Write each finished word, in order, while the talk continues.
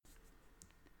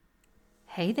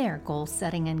Hey there, goal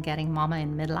setting and getting mama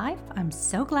in midlife. I'm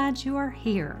so glad you are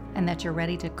here and that you're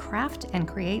ready to craft and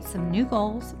create some new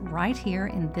goals right here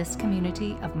in this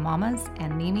community of mamas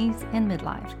and mimis in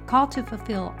midlife, called to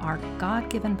fulfill our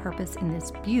God-given purpose in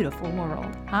this beautiful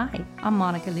world. Hi, I'm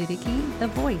Monica Ludicky, the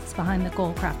voice behind the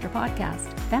Goal Crafter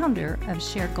podcast, founder of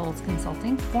Shared Goals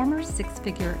Consulting, former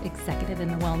six-figure executive in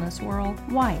the wellness world,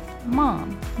 wife,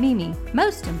 mom, Mimi,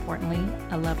 most importantly,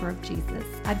 a lover of Jesus.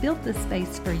 I built this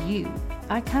space for you.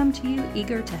 I come to you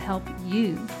eager to help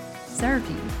you, serve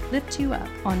you, lift you up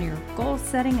on your goal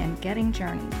setting and getting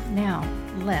journey. Now,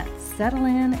 let's settle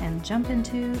in and jump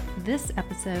into this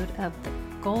episode of the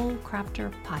Goal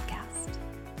Crafter podcast.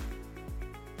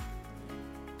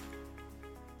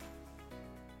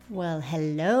 Well,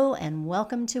 hello and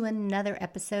welcome to another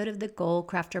episode of the Goal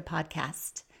Crafter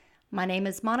podcast. My name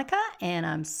is Monica and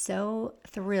I'm so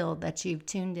thrilled that you've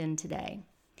tuned in today.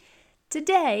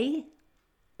 Today,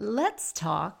 let's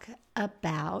talk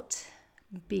about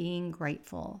being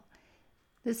grateful.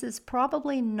 This is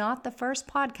probably not the first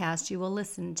podcast you will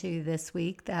listen to this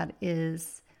week that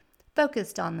is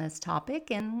focused on this topic.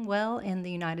 And well, in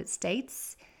the United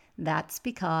States, that's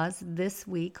because this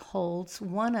week holds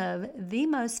one of the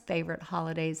most favorite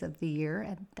holidays of the year,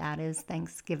 and that is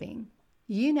Thanksgiving.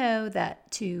 You know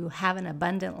that to have an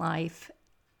abundant life,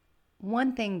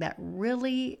 one thing that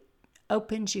really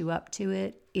opens you up to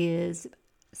it is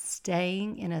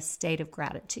staying in a state of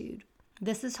gratitude.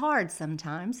 This is hard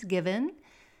sometimes, given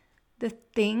the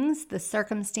things, the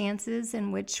circumstances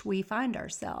in which we find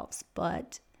ourselves.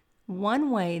 But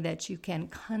one way that you can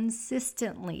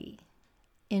consistently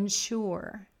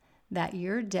ensure that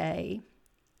your day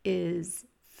is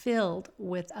filled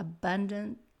with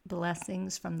abundant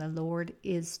blessings from the Lord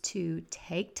is to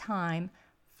take time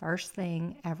first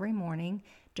thing every morning.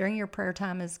 During your prayer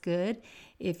time is good.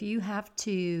 If you have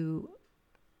to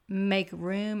make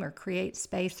room or create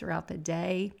space throughout the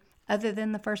day other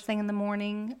than the first thing in the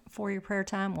morning for your prayer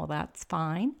time, well, that's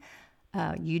fine.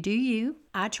 You do you.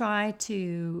 I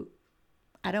do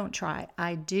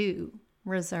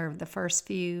reserve the first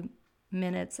few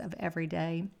minutes of every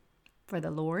day for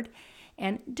the Lord.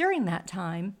 And during that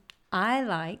time, I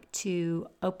like to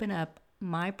open up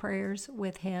my prayers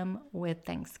with Him with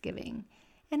thanksgiving.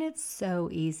 And it's so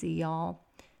easy, y'all,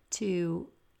 to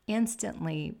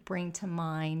instantly bring to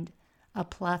mind a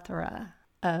plethora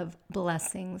of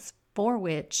blessings for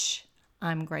which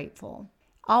I'm grateful.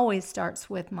 Always starts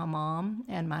with my mom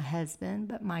and my husband,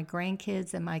 but my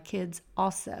grandkids and my kids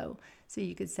also. So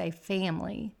you could say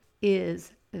family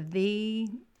is the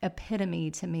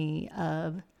epitome to me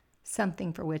of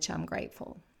something for which I'm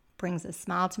grateful. Brings a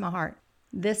smile to my heart.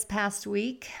 This past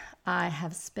week, I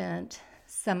have spent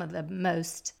some of the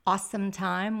most awesome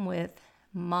time with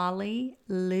Molly,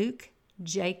 Luke,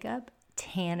 Jacob,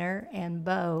 Tanner, and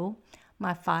Bo,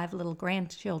 my 5 little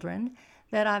grandchildren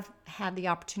that I've had the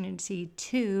opportunity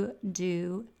to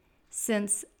do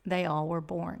since they all were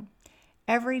born.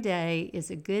 Every day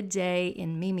is a good day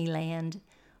in Mimi Land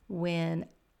when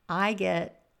I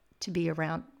get to be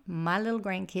around my little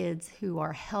grandkids who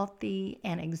are healthy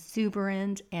and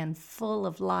exuberant and full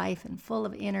of life and full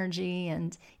of energy.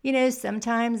 And,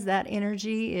 sometimes that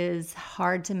energy is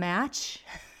hard to match,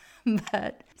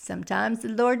 but sometimes the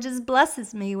Lord just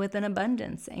blesses me with an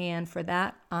abundance. And for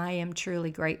that, I am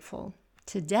truly grateful.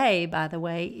 Today, by the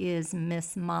way, is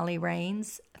Miss Molly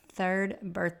Rain's 3rd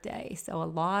birthday. So a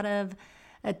lot of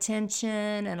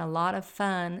attention and a lot of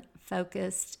fun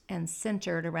focused and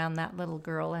centered around that little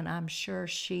girl, and I'm sure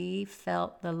she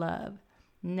felt the love.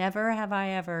 Never have I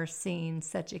ever seen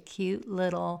such a cute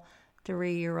little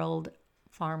 3-year-old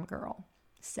farm girl.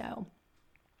 So,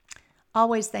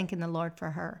 always thanking the Lord for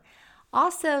her.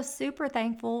 Also, super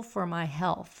thankful for my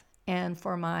health and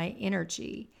for my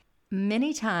energy.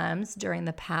 Many times during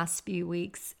the past few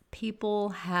weeks, people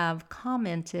have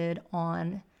commented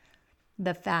on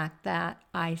the fact that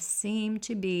I seem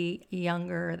to be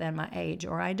younger than my age,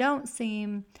 or I don't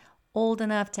seem old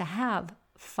enough to have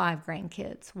 5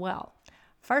 grandkids. Well,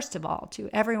 first of all, to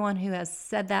everyone who has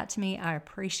said that to me, I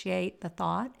appreciate the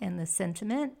thought and the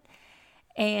sentiment.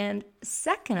 And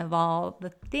second of all,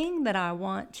 the thing that I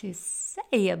want to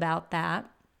say about that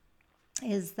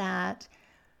is that,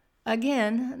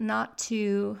 again, not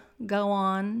to go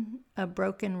on a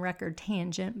broken record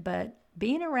tangent, but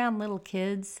being around little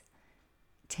kids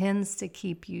tends to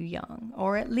keep you young,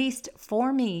 or at least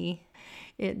for me,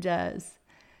 it does.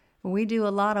 We do a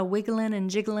lot of wiggling and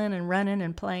jiggling and running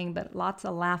and playing, but lots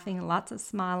of laughing, lots of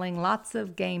smiling, lots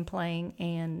of game playing,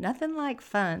 and nothing like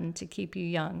fun to keep you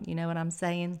young. You know what I'm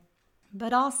saying?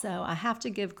 But also, I have to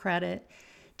give credit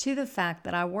to the fact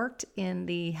that I worked in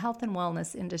the health and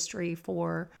wellness industry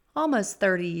for almost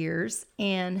 30 years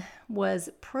and was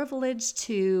privileged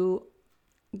to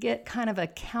get kind of a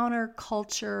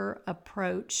counterculture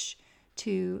approach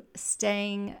to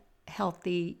staying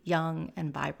healthy, young,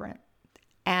 and vibrant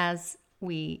as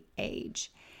we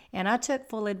age. And I took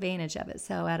full advantage of it.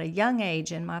 So at a young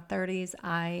age, in my 30s,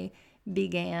 I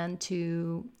began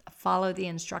to follow the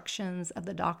instructions of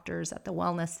the doctors at the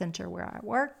wellness center where I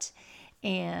worked.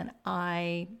 And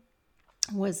I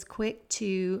was quick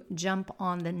to jump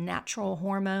on the natural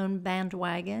hormone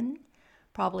bandwagon,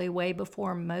 probably way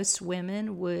before most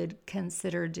women would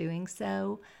consider doing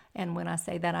so. And when I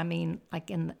say that, I mean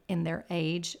like in their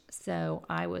age. So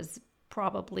I was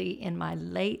probably in my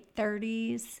late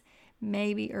 30s,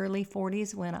 maybe early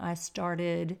 40s when I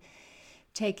started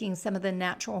taking some of the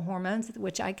natural hormones,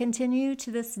 which I continue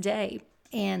to this day.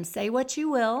 And say what you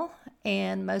will,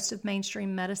 and most of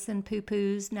mainstream medicine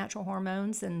poo-poos natural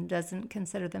hormones and doesn't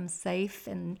consider them safe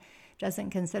and doesn't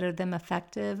consider them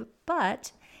effective.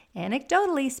 But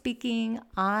anecdotally speaking,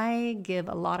 I give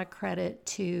a lot of credit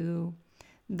to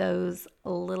those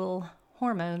little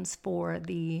hormones for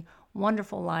the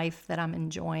wonderful life that I'm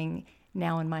enjoying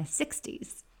now in my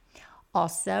 60s.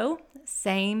 Also,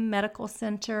 same medical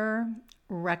center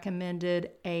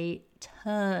recommended a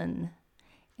ton.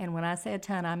 And when I say a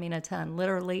ton, I mean a ton,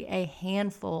 literally a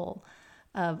handful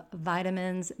of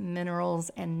vitamins, minerals,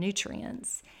 and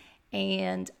nutrients.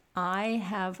 And I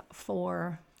have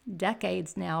for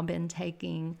decades now been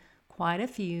taking quite a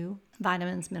few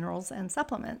vitamins, minerals, and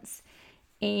supplements.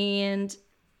 And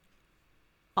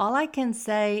all I can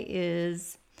say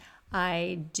is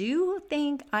I do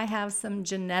think I have some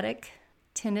genetic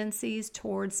tendencies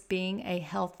towards being a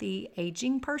healthy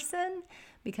aging person,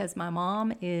 because my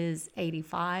mom is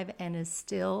 85 and is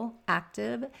still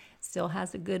active, still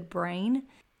has a good brain,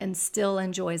 and still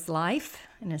enjoys life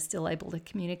and is still able to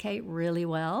communicate really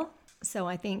well. So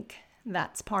I think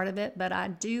that's part of it, but I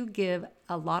do give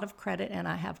a lot of credit and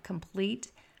I have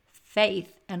complete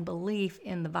faith and belief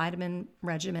in the vitamin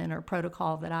regimen or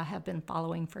protocol that I have been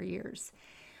following for years.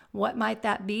 What might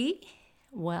that be?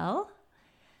 Well,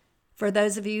 for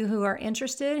those of you who are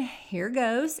interested, here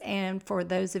goes. And for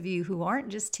those of you who aren't,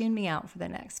 just tune me out for the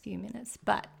next few minutes.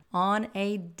 But on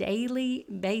a daily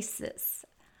basis,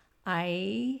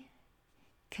 I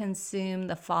consume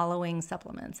the following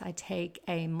supplements. I take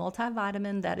a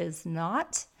multivitamin that is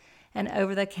not an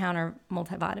over-the-counter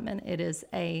multivitamin. It is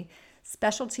a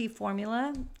specialty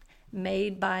formula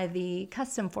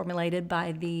custom formulated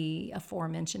by the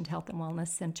aforementioned Health and Wellness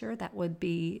Center. That would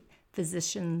be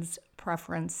Physician's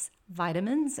Preference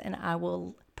Vitamins, and I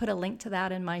will put a link to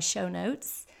that in my show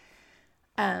notes.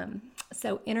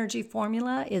 So Energy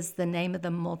Formula is the name of the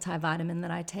multivitamin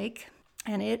that I take,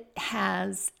 and it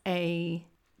has an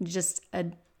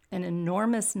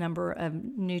enormous number of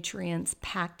nutrients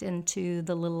packed into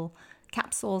the little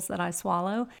capsules that I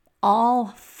swallow, all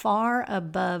far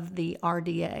above the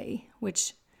RDA,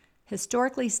 which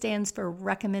historically stands for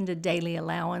recommended daily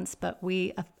allowance, but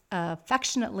we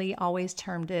affectionately always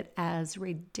termed it as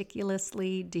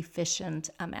ridiculously deficient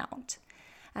amount.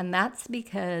 And that's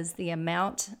because the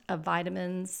amount of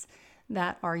vitamins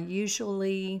that are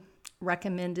usually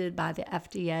recommended by the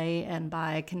FDA and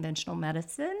by conventional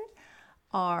medicine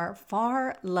are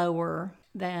far lower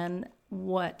than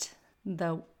what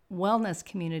the wellness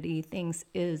community thinks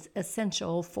is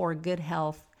essential for good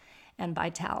health and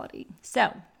vitality.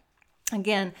 So,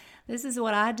 again, this is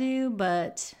what I do,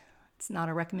 but it's not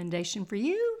a recommendation for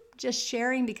you. Just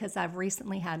sharing because I've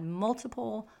recently had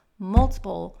multiple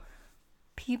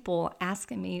people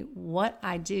asking me what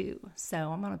I do.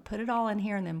 So I'm going to put it all in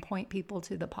here and then point people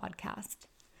to the podcast.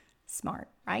 Smart,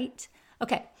 right?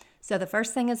 Okay, so the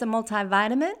first thing is a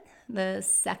multivitamin. The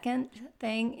second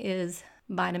thing is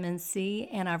vitamin C,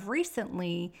 and I've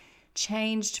recently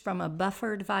changed from a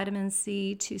buffered vitamin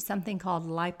C to something called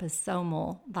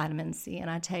liposomal vitamin C, and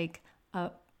I take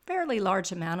a fairly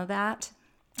large amount of that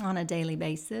on a daily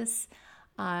basis.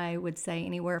 I would say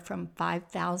anywhere from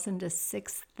 5,000 to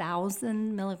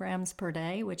 6,000 milligrams per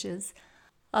day, which is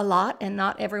a lot, and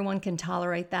not everyone can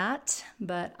tolerate that,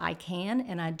 but I can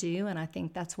and I do, and I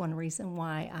think that's one reason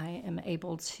why I am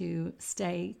able to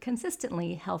stay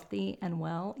consistently healthy and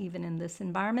well, even in this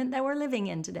environment that we're living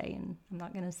in today, and I'm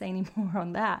not going to say any more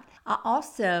on that. I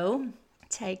also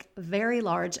take very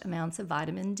large amounts of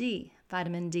vitamin D,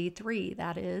 vitamin D3,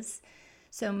 that is.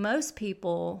 So most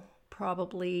people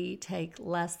probably take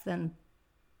less than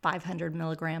 500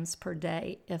 milligrams per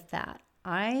day, if that.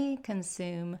 I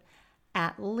consume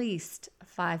at least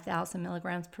 5,000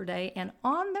 milligrams per day. And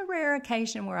on the rare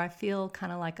occasion where I feel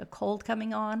kind of like a cold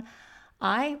coming on,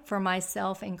 I, for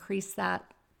myself, increase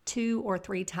that 2 or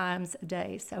 3 times a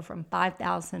day. So from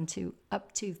 5,000 to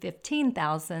up to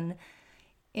 15,000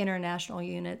 international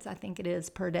units, I think it is,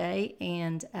 per day.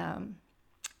 And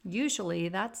usually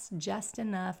that's just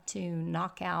enough to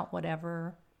knock out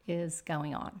whatever is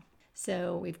going on.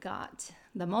 So we've got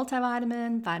the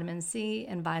multivitamin, vitamin C,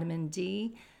 and vitamin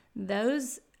D.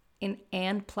 Those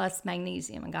and plus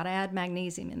magnesium. I got to add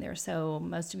magnesium in there. So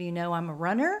most of you know I'm a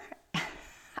runner.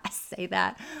 I say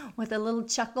that with a little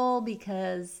chuckle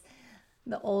because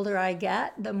the older I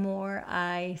get, the more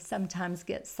I sometimes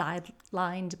get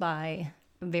sidelined by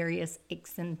various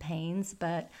aches and pains,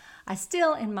 but I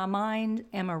still, in my mind,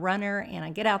 am a runner, and I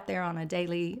get out there on a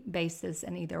daily basis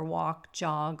and either walk,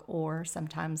 jog, or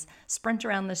sometimes sprint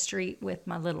around the street with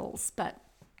my littles. But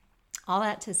all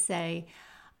that to say,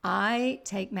 I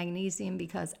take magnesium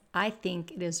because I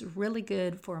think it is really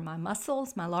good for my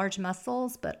muscles, my large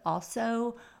muscles, but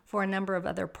also for a number of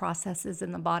other processes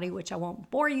in the body, which I won't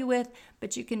bore you with,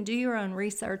 but you can do your own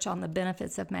research on the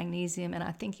benefits of magnesium, and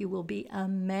I think you will be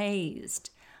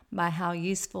amazed by how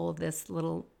useful this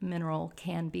little mineral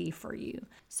can be for you.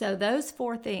 So those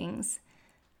 4 things,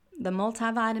 the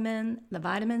multivitamin, the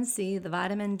vitamin C, the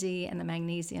vitamin D, and the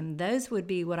magnesium, those would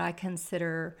be what I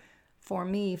consider, for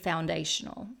me,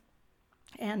 foundational.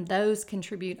 And those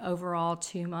contribute overall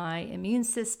to my immune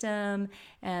system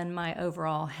and my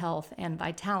overall health and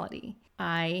vitality.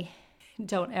 I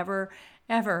don't ever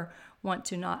want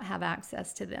to not have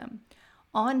access to them.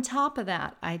 On top of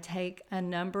that, I take a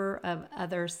number of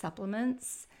other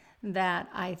supplements that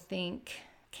I think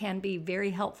can be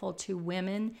very helpful to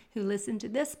women who listen to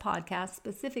this podcast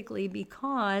specifically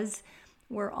because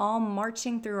we're all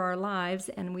marching through our lives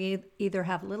and we either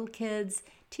have little kids,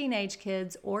 teenage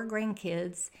kids, or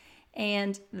grandkids,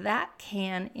 and that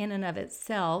can, in and of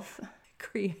itself,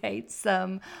 create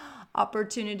some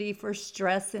opportunity for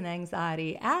stress and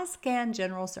anxiety, as can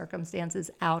general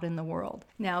circumstances out in the world.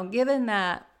 Now, given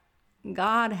that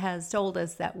God has told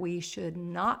us that we should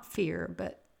not fear,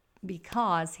 but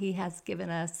because He has given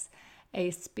us a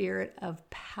spirit of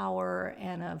power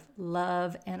and of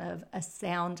love and of a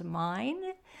sound mind,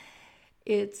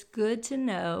 it's good to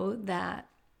know that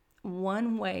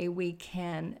one way we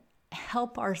can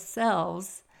help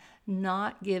ourselves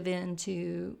not give in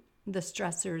to the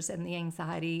stressors and the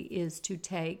anxiety is to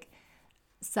take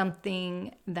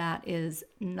something that is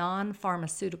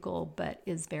non-pharmaceutical but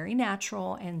is very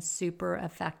natural and super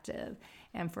effective.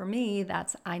 And for me,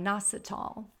 that's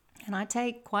inositol. And I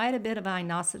take quite a bit of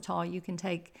inositol. You can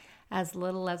take as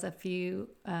little as a few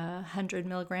 100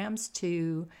 milligrams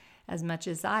to as much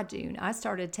as I do. I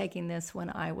started taking this when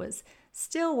I was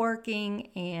still working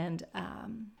and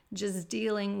just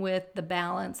dealing with the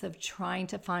balance of trying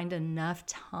to find enough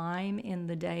time in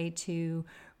the day to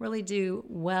really do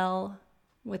well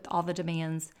with all the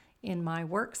demands in my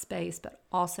workspace, but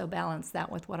also balance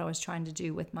that with what I was trying to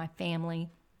do with my family.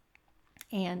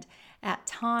 And at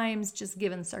times, just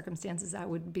given circumstances, I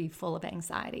would be full of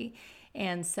anxiety.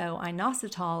 And so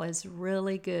inositol is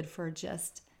really good for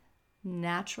just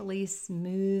naturally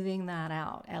smoothing that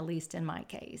out, at least in my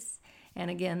case. And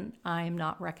again, I'm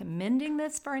not recommending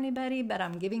this for anybody, but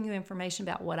I'm giving you information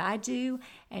about what I do,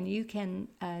 and you can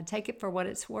take it for what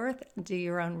it's worth, do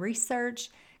your own research,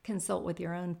 consult with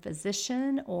your own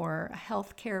physician or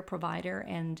healthcare provider,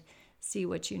 and see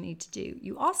what you need to do.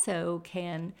 You also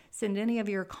can send any of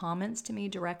your comments to me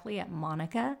directly at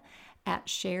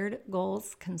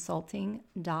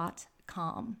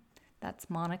monica@sharedgoalsconsulting.com. That's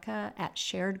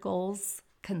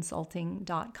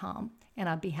monica@sharedgoalsconsulting.com. And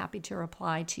I'd be happy to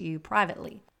reply to you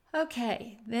privately.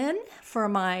 Okay, then for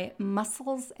my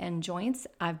muscles and joints,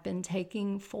 I've been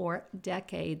taking for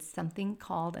decades something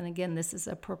called, and again, this is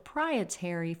a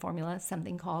proprietary formula,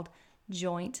 something called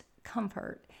Joint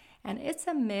Comfort. And it's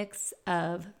a mix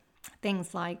of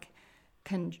things like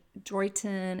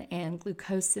chondroitin and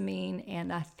glucosamine,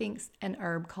 and I think an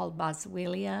herb called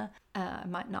boswellia. I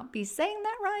might not be saying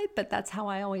that right, but that's how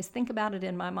I always think about it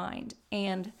in my mind.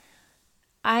 And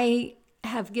I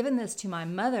have given this to my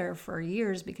mother for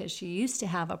years because she used to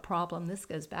have a problem. This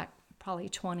goes back probably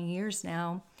 20 years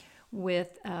now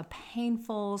with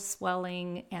painful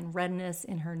swelling and redness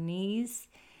in her knees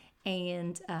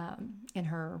and in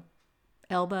her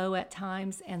elbow at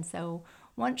times. And so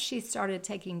once she started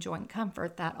taking Joint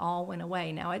Comfort, that all went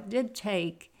away. Now, it did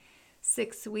take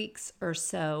 6 weeks or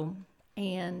so,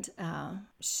 and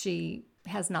she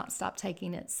has not stopped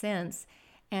taking it since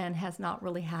and has not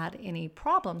really had any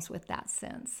problems with that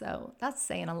since. So that's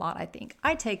saying a lot, I think.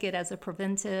 I take it as a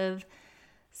preventive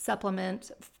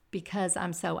supplement because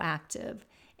I'm so active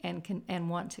and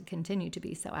want to continue to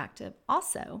be so active.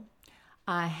 Also,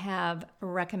 I have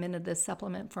recommended this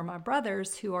supplement for my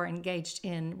brothers who are engaged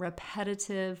in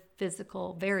repetitive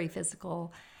very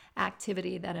physical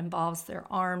activity that involves their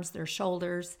arms, their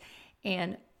shoulders.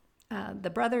 And the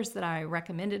brothers that I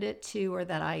recommended it to, or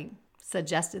that I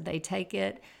suggested they take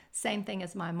it, same thing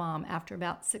as my mom. After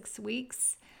about 6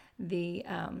 weeks, the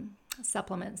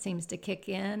supplement seems to kick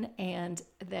in, and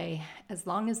as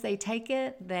long as they take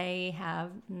it, they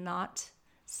have not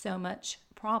so much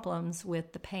problems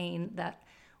with the pain that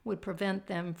would prevent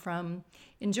them from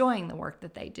enjoying the work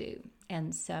that they do.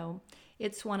 And so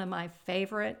it's one of my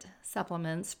favorite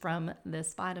supplements from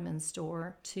this vitamin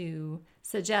store to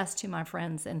suggest to my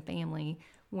friends and family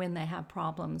when they have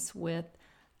problems with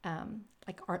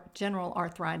general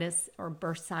arthritis or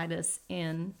bursitis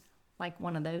in like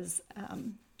one of those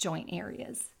joint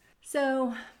areas.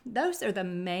 So those are the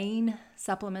main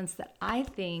supplements that I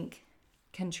think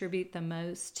contribute the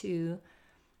most to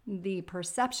the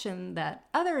perception that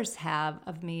others have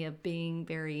of me of being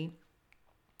very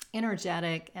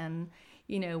energetic and,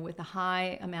 with a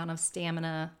high amount of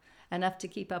stamina, enough to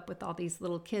keep up with all these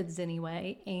little kids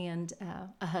anyway, and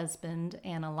a husband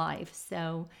and a life.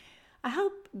 So I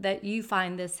hope that you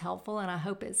find this helpful, and I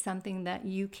hope it's something that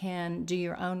you can do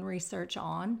your own research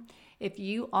on. If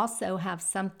you also have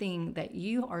something that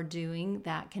you are doing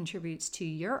that contributes to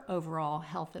your overall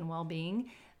health and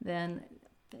well-being, then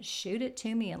shoot it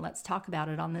to me and let's talk about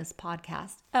it on this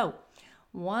podcast. Oh,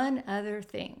 one other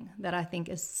thing that I think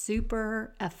is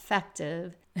super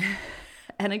effective,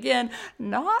 and again,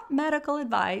 not medical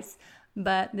advice,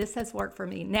 but this has worked for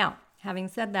me. Now, having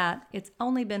said that, it's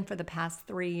only been for the past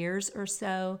 3 years or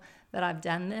so that I've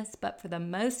done this, but for the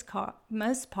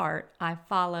most part, I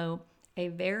follow a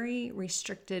very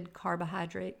restricted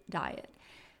carbohydrate diet.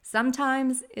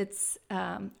 Sometimes it's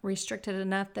restricted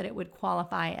enough that it would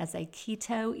qualify as a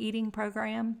keto eating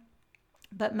program,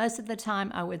 but most of the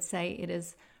time I would say it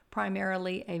is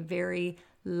primarily a very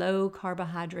low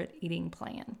carbohydrate eating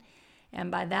plan. And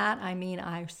by that, I mean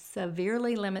I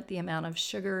severely limit the amount of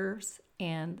sugars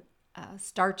and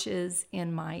starches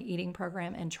in my eating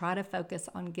program and try to focus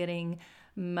on getting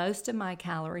most of my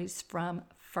calories from,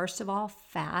 first of all,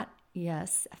 fat.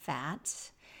 Yes,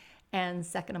 fat. And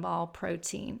second of all,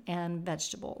 protein and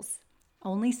vegetables.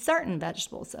 Only certain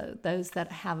vegetables, though, those that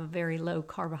have a very low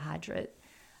carbohydrate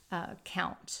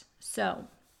count. So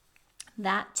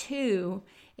that too,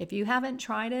 if you haven't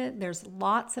tried it, there's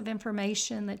lots of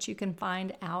information that you can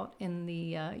find out in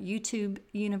the YouTube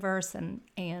universe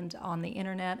and on the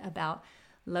internet about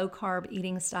low carb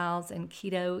eating styles and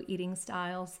keto eating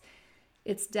styles.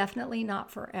 It's definitely not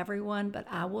for everyone, but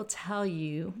I will tell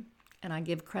you, and I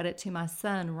give credit to my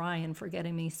son, Ryan, for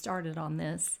getting me started on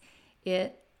this.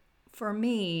 It, for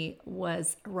me,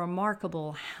 was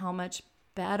remarkable how much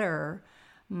better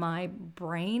my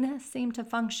brain seemed to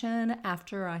function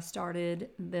after I started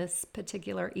this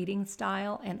particular eating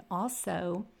style. And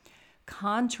also,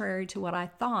 contrary to what I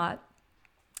thought,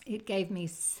 it gave me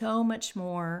so much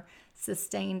more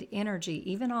sustained energy,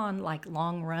 even on like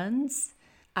long runs.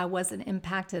 I wasn't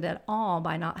impacted at all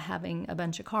by not having a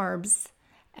bunch of carbs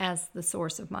as the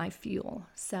source of my fuel.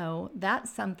 So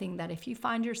that's something that if you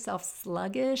find yourself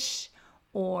sluggish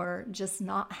or just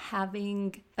not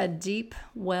having a deep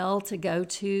well to go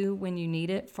to when you need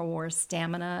it for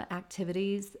stamina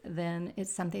activities, then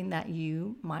it's something that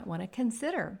you might want to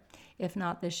consider. If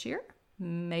not this year,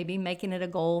 maybe making it a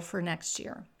goal for next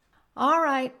year. All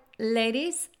right,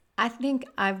 ladies, I think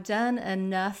I've done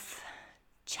enough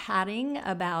chatting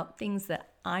about things that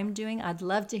I'm doing. I'd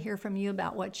love to hear from you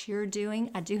about what you're doing.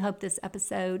 I do hope this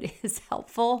episode is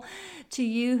helpful to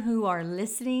you who are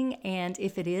listening. And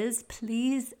if it is,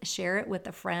 please share it with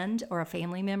a friend or a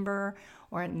family member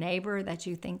or a neighbor that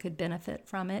you think could benefit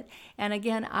from it. And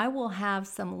again, I will have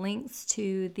some links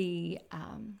to the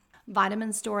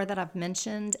vitamin store that I've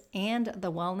mentioned and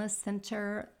the wellness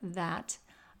center that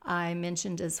I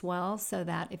mentioned as well, so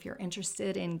that if you're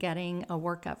interested in getting a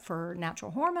workup for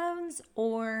natural hormones,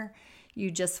 or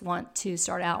you just want to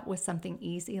start out with something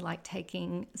easy like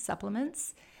taking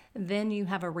supplements, then you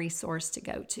have a resource to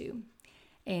go to.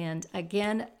 And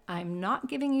again, I'm not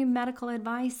giving you medical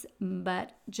advice,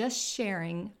 but just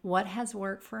sharing what has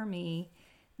worked for me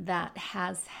that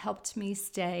has helped me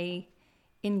stay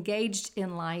engaged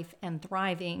in life and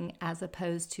thriving as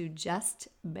opposed to just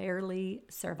barely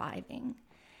surviving.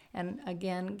 And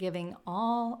again, giving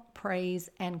all praise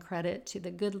and credit to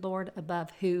the good Lord above,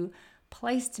 who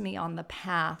placed me on the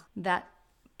path that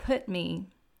put me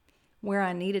where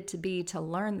I needed to be to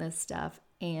learn this stuff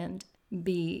and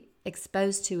be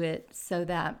exposed to it so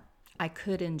that I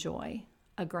could enjoy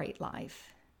a great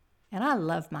life. And I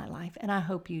love my life, and I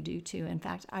hope you do too. In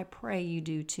fact, I pray you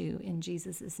do too in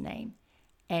Jesus' name.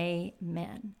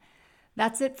 Amen.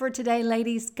 That's it for today,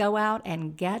 ladies. Go out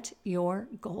and get your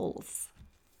goals.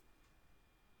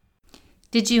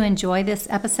 Did you enjoy this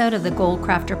episode of the Goal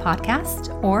Crafter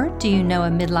podcast? Or do you know a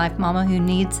midlife mama who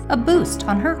needs a boost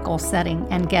on her goal setting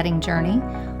and getting journey?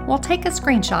 Well, take a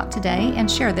screenshot today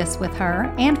and share this with her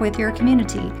and with your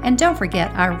community. And don't forget,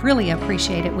 I really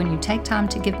appreciate it when you take time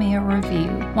to give me a review.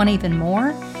 Want even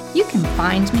more? You can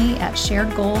find me at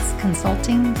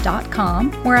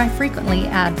sharedgoalsconsulting.com, where I frequently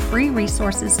add free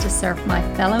resources to serve my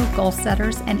fellow goal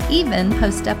setters and even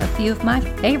post up a few of my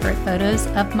favorite photos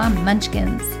of my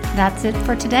munchkins. That's it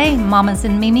for today, mamas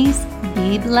and mimis.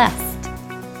 Be blessed.